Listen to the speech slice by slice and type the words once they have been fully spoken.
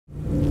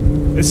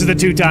This is the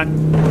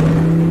two-time.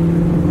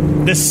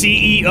 The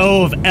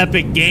CEO of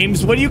Epic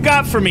Games. What do you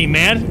got for me,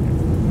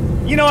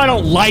 man? You know I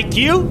don't like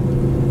you.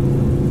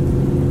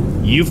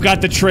 You've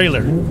got the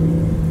trailer.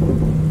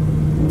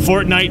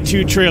 Fortnite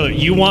 2 trailer.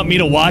 You want me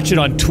to watch it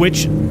on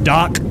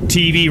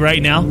Twitch.tv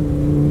right now?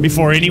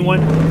 Before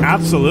anyone?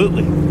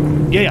 Absolutely.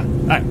 Yeah.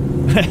 All right.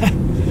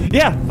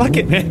 Yeah, fuck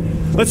it,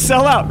 man. Let's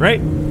sell out, right?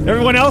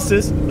 Everyone else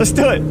is. Let's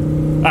do it.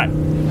 All right.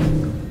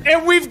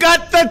 And we've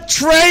got the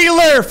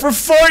trailer for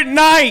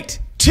Fortnite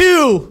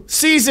 2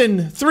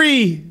 Season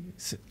 3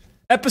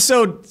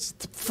 Episode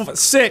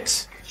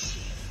 6.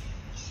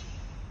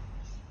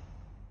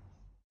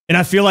 And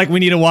I feel like we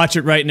need to watch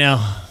it right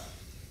now.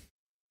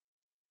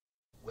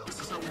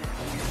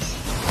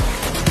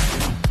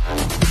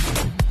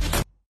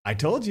 I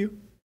told you.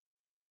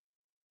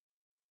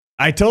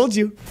 I told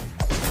you.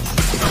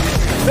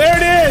 There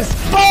it is.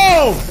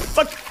 Boom!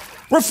 Fuck.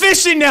 We're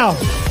fishing now.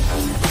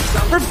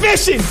 We're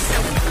fishing.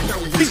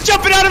 He's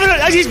jumping out of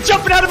it. He's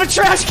jumping out of a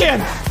trash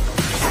can.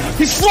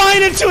 He's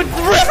flying into a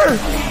river.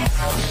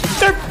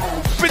 They're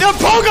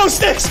pogo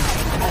sticks.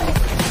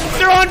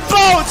 They're on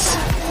boats.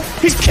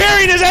 He's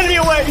carrying his enemy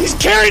away. He's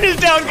carrying his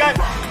down guy.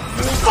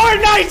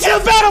 Fortnite 2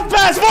 Battle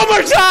Pass one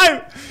more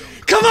time.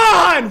 Come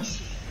on.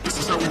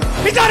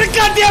 He's on a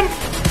goddamn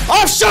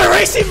offshore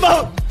racing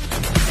boat.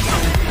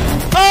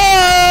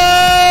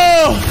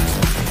 Oh!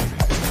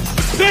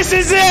 This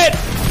is it.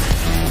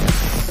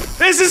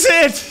 This is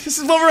it. This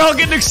is what we're all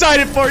getting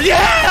excited for.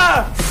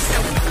 Yeah!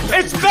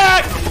 It's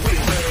back.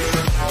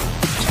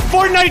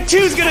 Fortnite 2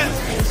 is gonna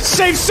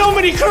save so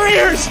many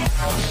careers.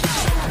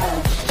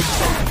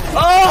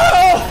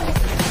 Oh!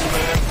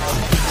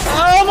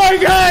 Oh my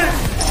god!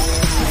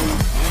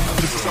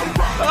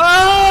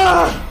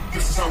 Oh!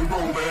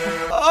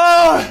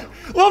 Oh!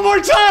 One more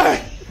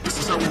time!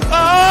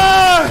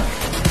 Oh!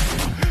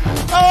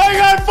 Oh my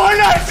god,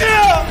 Fortnite 2!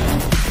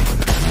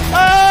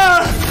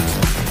 Oh!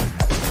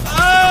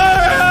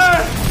 Oh!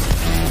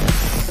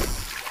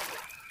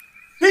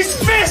 He's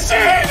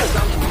fishing!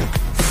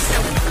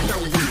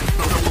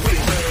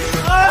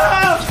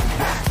 Oh!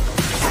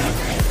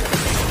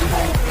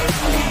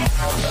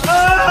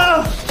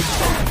 Oh!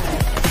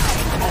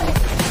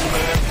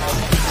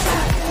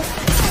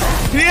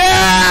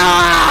 Yeah!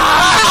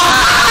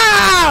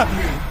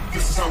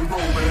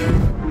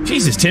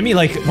 Jesus, Timmy,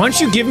 like, why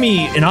don't you give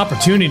me an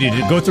opportunity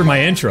to go through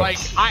my intro? Like,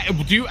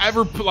 do you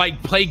ever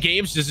like play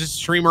games? Does this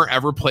streamer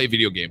ever play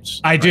video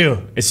games? I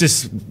do. It's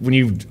just when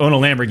you own a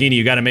Lamborghini,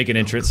 you got to make an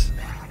entrance.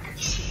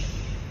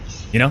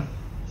 You know?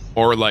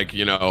 Or like,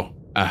 you know,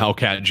 a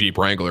Hellcat Jeep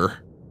Wrangler,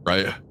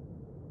 right?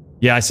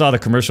 Yeah, I saw the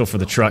commercial for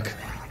the truck.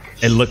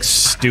 It looks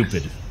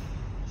stupid.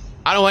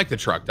 I don't like the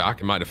truck, Doc,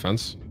 in my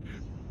defense.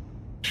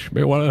 You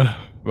may want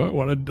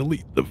to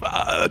delete the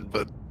VOD,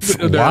 but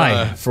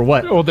why? For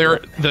what? Well, the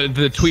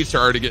tweets are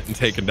already getting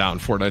taken down.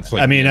 Fortnite's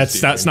like, I mean,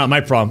 that's not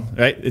my problem,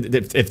 right?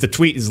 If the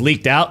tweet is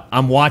leaked out,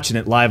 I'm watching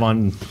it live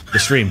on the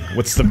stream.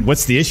 What's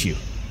the issue?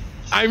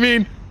 I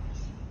mean,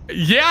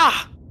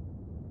 yeah.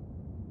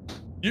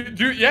 You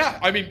do, yeah.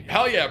 I mean,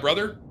 hell yeah,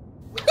 brother.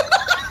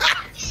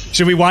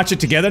 Should we watch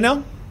it together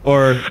now?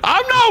 Or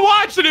I'm not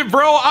watching it,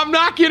 bro. I'm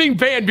not getting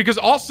banned because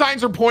all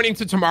signs are pointing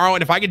to tomorrow.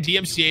 And if I get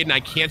DMCA'd and I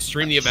can't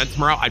stream the event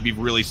tomorrow, I'd be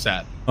really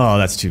sad. Oh,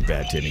 that's too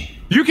bad, Timmy.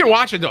 You can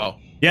watch it though.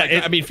 Yeah,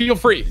 like, I mean, feel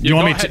free. You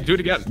want me to do it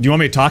again? Do you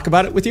want me to talk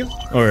about it with you,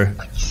 or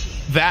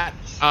that?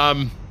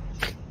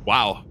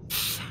 Wow.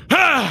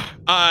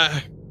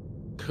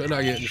 Could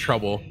I get in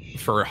trouble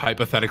for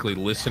hypothetically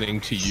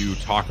listening to you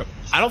talk?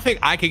 I don't think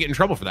I could get in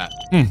trouble for that.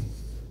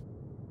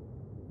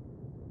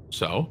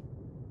 So,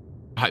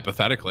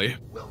 hypothetically.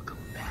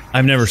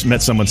 I've never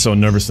met someone so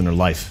nervous in their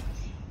life.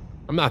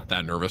 I'm not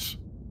that nervous.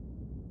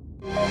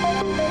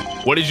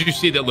 What did you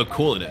see that looked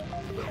cool in it?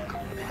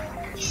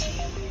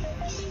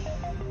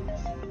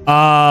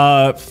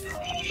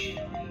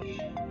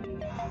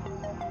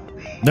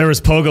 There was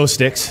pogo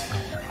sticks.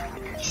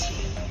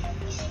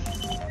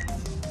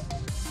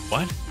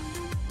 What?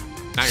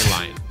 Now you're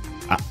lying.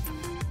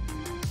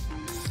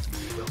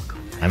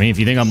 I mean, if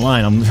you think I'm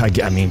lying,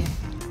 I mean,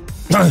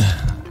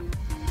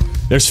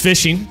 there's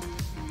fishing.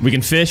 We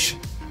can fish.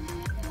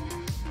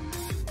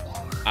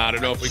 I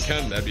don't know if we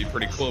can. That'd be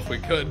pretty cool if we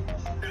could.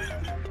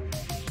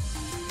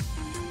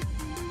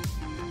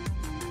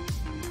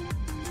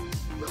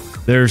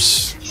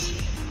 There's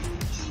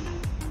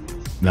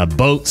the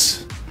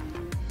boats.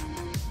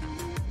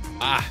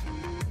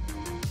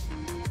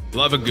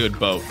 Love a good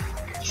boat.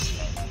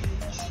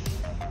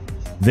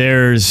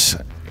 There's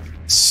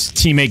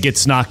teammate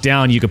gets knocked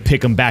down, you could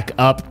pick him back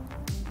up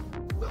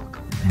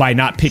by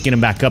not picking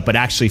him back up, but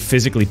actually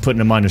physically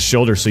putting him on his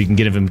shoulder so you can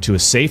get him to a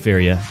safe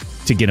area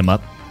to get him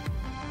up.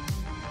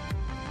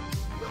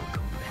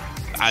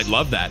 I'd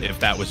love that if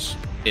that was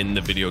in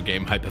the video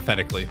game,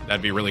 hypothetically.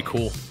 That'd be really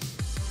cool.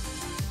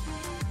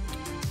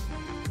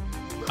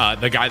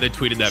 The guy that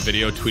tweeted that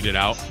video tweeted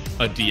out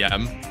a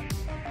DM.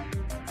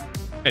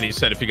 And he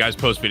said, if you guys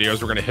post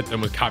videos, we're going to hit them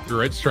with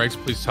copyright strikes.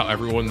 Please tell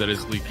everyone that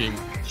is leaking,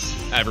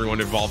 everyone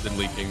involved in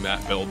leaking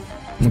that build.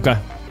 Okay.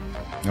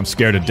 I'm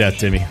scared to death,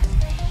 Timmy.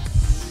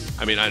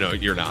 I mean, I know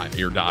you're not.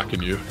 You're Doc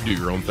and you do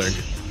your own thing.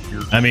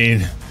 I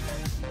mean,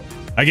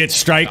 I get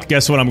strike.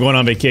 Guess what? I'm going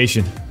on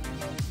vacation.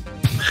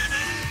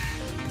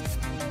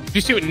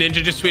 You see what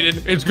Ninja just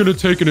tweeted? It's gonna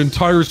take an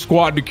entire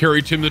squad to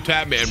carry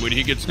TimtheTatman when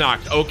he gets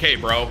knocked. Okay,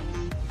 bro.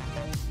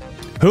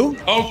 Who?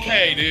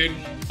 Okay, dude.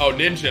 Oh,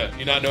 Ninja.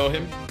 You not know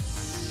him?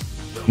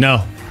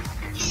 No.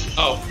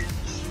 Oh.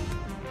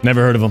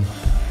 Never heard of him.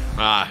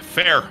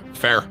 Fair.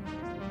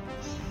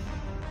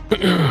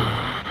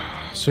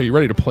 So you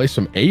ready to play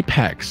some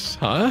Apex,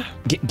 huh?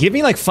 Give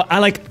me like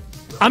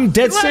I'm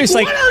dead serious.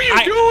 Like, what are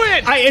you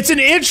doing? It's an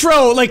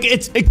intro. Like,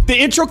 the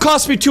intro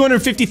cost me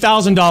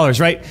 $250,000,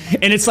 right?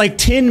 And it's like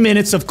 10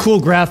 minutes of cool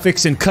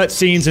graphics and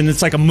cutscenes, and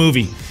it's like a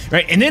movie,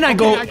 right? And then I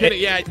go,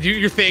 yeah, do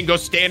your thing. Go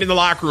stand in the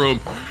locker room.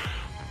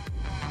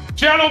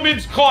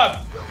 Gentlemen's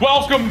Club,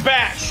 welcome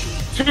back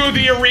to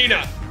the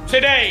arena.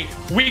 Today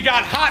we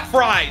got hot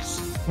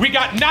fries, we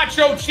got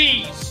nacho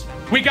cheese,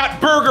 we got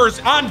burgers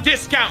on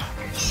discount.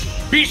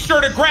 Be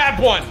sure to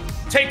grab one.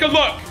 Take a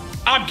look.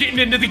 I'm getting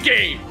into the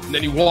game. And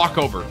then you walk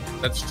over.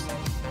 That's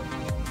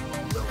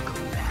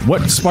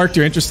what sparked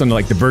your interest in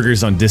like the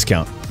burgers on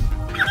discount?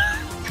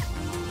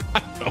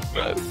 I don't know,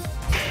 man.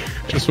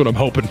 Just what I'm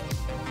hoping.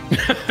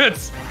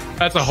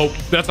 that's a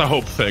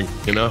hope thing,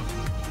 you know.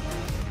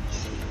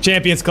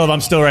 Champions Club, I'm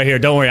still right here.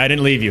 Don't worry, I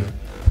didn't leave you.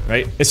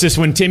 Right? It's just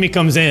when Timmy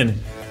comes in,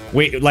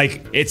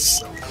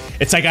 it's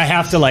like I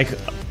have to like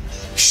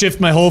shift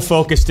my whole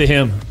focus to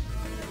him.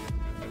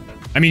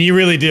 I mean, you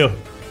really do.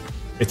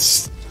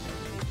 There's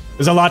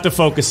a lot to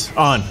focus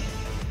on,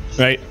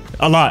 right?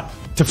 A lot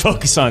to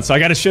focus on. So I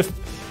gotta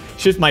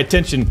shift my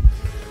attention.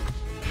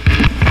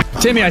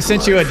 Timmy, I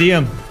sent you a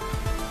DM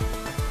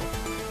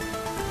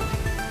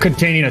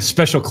containing a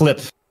special clip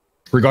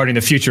regarding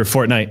the future of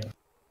Fortnite.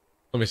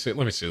 Let me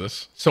see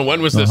this. So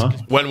when was this?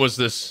 When was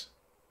this?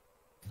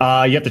 You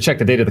have to check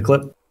the date of the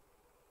clip.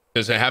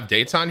 Does it have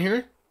dates on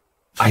here?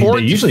 They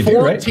usually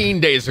do, right? 14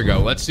 days ago.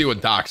 Let's see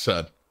what Doc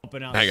said.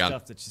 Hang on.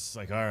 Stuff that's just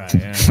like, all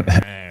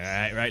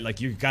right, right.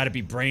 Like you got to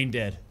be brain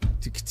dead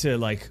to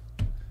like.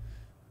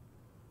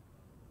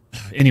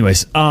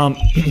 Anyways,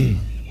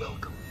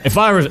 if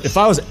I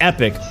was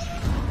Epic,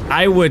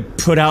 I would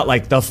put out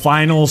like the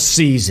final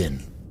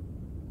season,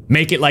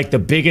 make it like the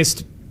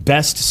biggest,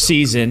 best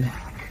season,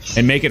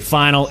 and make it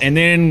final, and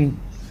then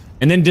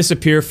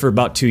disappear for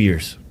about 2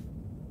 years,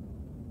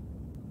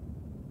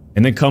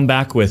 and then come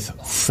back with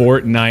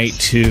Fortnite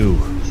 2.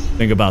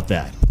 Think about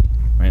that.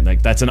 Right?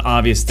 Like, that's an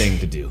obvious thing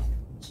to do.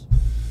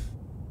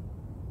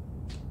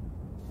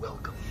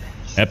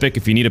 Epic,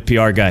 if you need a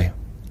PR guy,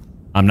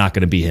 I'm not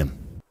going to be him.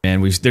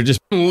 And they're just...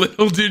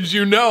 Little did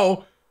you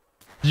know,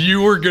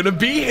 you were going to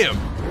be him.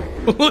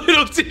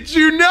 Little did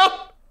you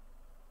know.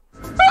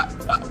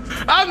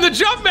 I'm the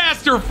jump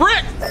master,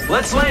 frick.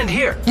 Let's land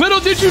here. Little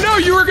did you know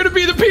you were going to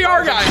be the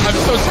PR guy. I'm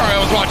so sorry, I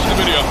was watching the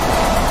video.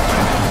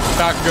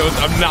 Doc goes,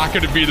 I'm not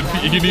going to be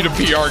you need a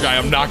PR guy,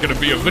 I'm not going to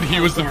be him. But he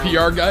was the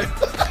PR guy.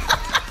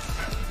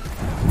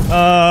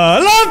 I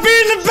love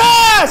being the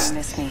best!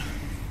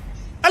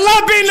 I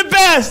love being the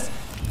best!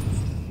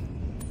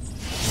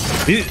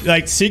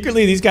 Like,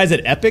 secretly, these guys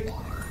at Epic,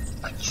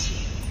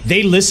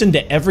 they listen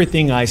to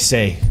everything I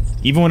say.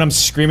 Even when I'm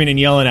screaming and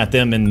yelling at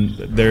them and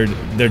their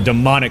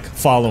demonic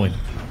following.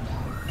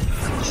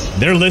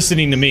 They're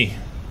listening to me.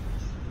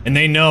 And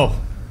they know.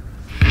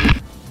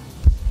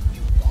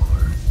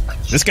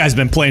 This guy's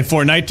been playing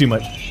Fortnite too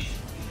much.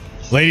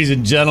 Ladies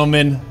and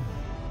gentlemen,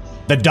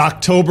 the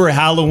Doctober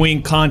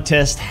Halloween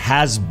contest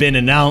has been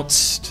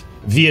announced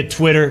via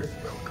Twitter.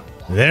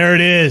 There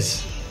it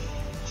is.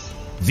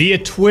 Via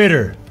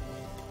Twitter.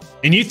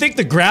 And you think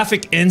the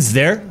graphic ends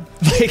there?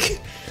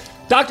 Like,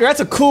 Doctor, that's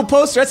a cool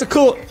poster. That's a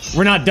cool...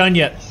 We're not done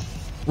yet.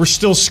 We're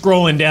still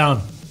scrolling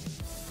down.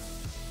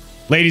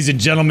 Ladies and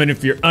gentlemen,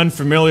 if you're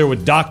unfamiliar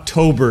with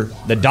Doctober,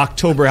 the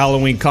Doctober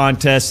Halloween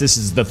contest, this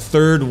is the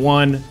third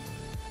one,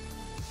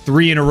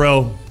 3 in a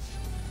row,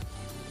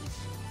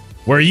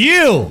 where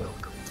you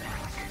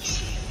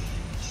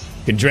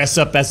can dress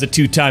up as the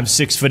 2-time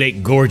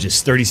 6'8"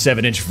 gorgeous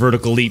 37-inch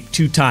vertical leap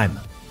 2-time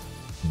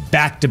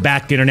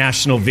back-to-back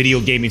international video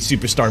gaming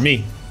superstar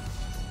me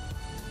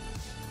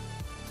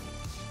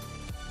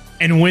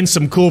and win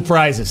some cool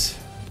prizes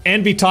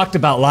and be talked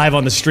about live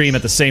on the stream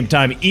at the same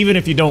time, even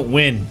if you don't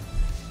win,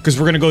 because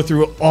we're gonna go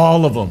through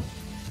all of them.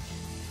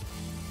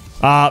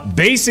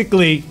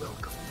 Basically,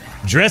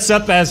 dress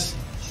up as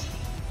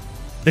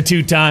the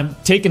 2-time,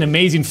 take an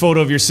amazing photo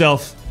of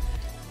yourself,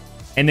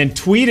 and then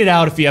tweet it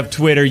out if you have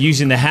Twitter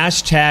using the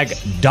hashtag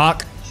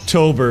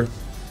Doctober.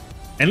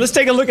 And let's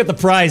take a look at the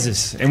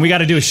prizes. And we got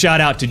to do a shout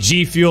out to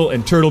G Fuel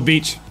and Turtle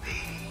Beach.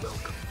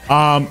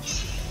 A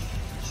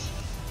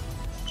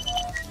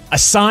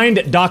signed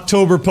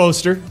Doctober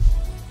poster.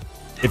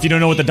 If you don't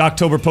know what the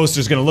Doctober poster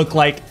is going to look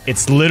like,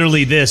 it's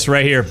literally this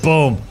right here.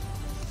 Boom.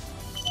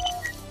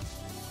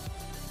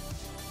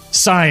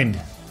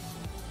 Signed.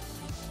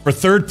 For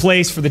third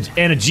place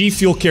and a G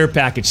Fuel care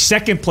package.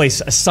 Second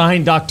place, a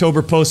signed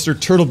Doctober poster,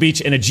 Turtle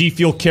Beach, and a G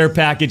Fuel care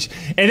package.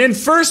 And in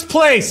first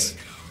place,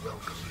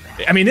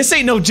 I mean, this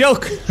ain't no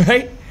joke,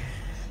 right?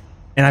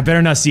 And I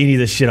better not see any of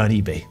this shit on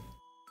eBay.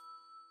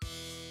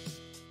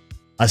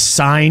 A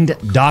signed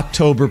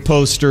Doctober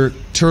poster,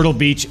 Turtle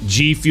Beach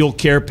G Fuel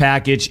Care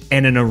package,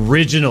 and an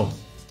original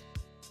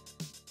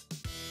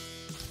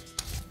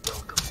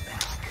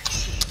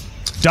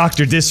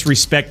Dr.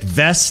 Disrespect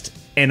vest,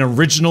 and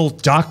original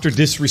Dr.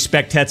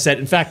 Disrespect headset.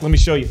 In fact, let me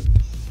show you.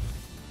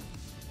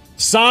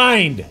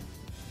 Signed.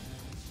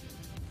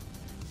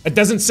 It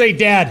doesn't say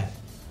dad.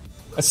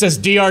 It says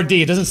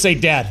DRD. It doesn't say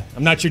dad.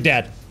 I'm not your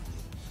dad.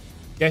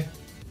 Okay?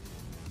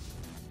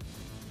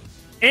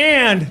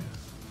 And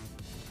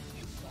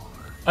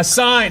a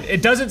sign.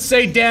 It doesn't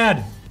say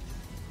dad.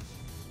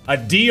 A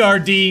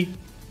DRD.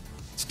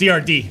 It's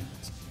DRD.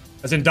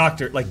 As in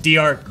doctor. Like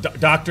DR,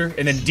 doctor,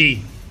 and then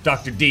D.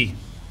 Dr. D.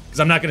 Because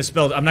I'm not going to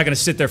spell, I'm not going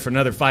to sit there for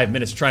another 5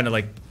 minutes trying to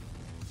like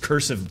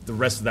cursive the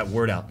rest of that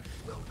word out.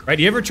 Right?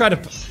 You ever try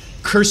to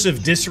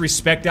cursive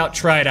disrespect out?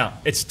 Try it out.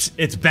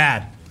 It's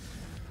bad.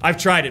 I've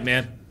tried it,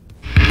 man.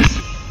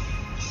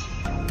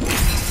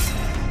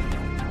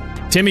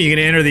 Timmy, you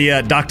gonna enter the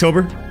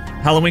Doctober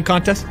Halloween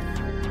contest?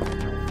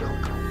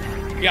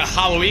 You got a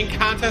Halloween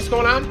contest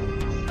going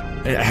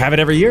on? I have it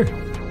every year.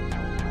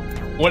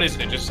 What is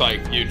it? Just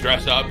like you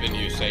dress up and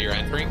you say you're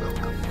entering?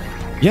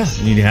 Yeah,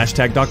 and you can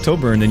hashtag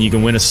Doctober, and then you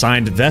can win a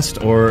signed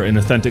vest or an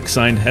authentic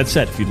signed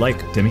headset if you'd like,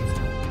 Timmy.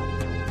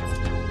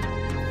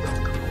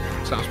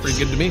 Sounds pretty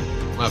good to me.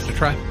 I'll have to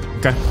try.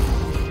 Okay.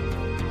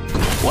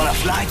 Wanna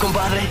fly,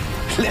 compadre?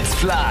 Let's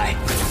fly.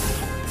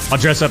 I'll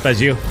dress up as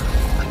you.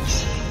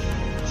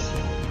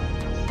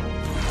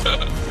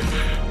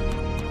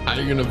 How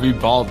are you gonna be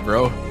bald,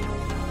 bro?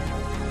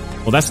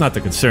 Well, that's not the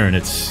concern.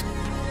 It's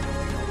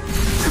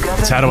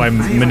how do I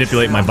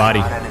manipulate my body?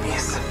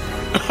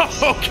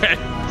 Okay.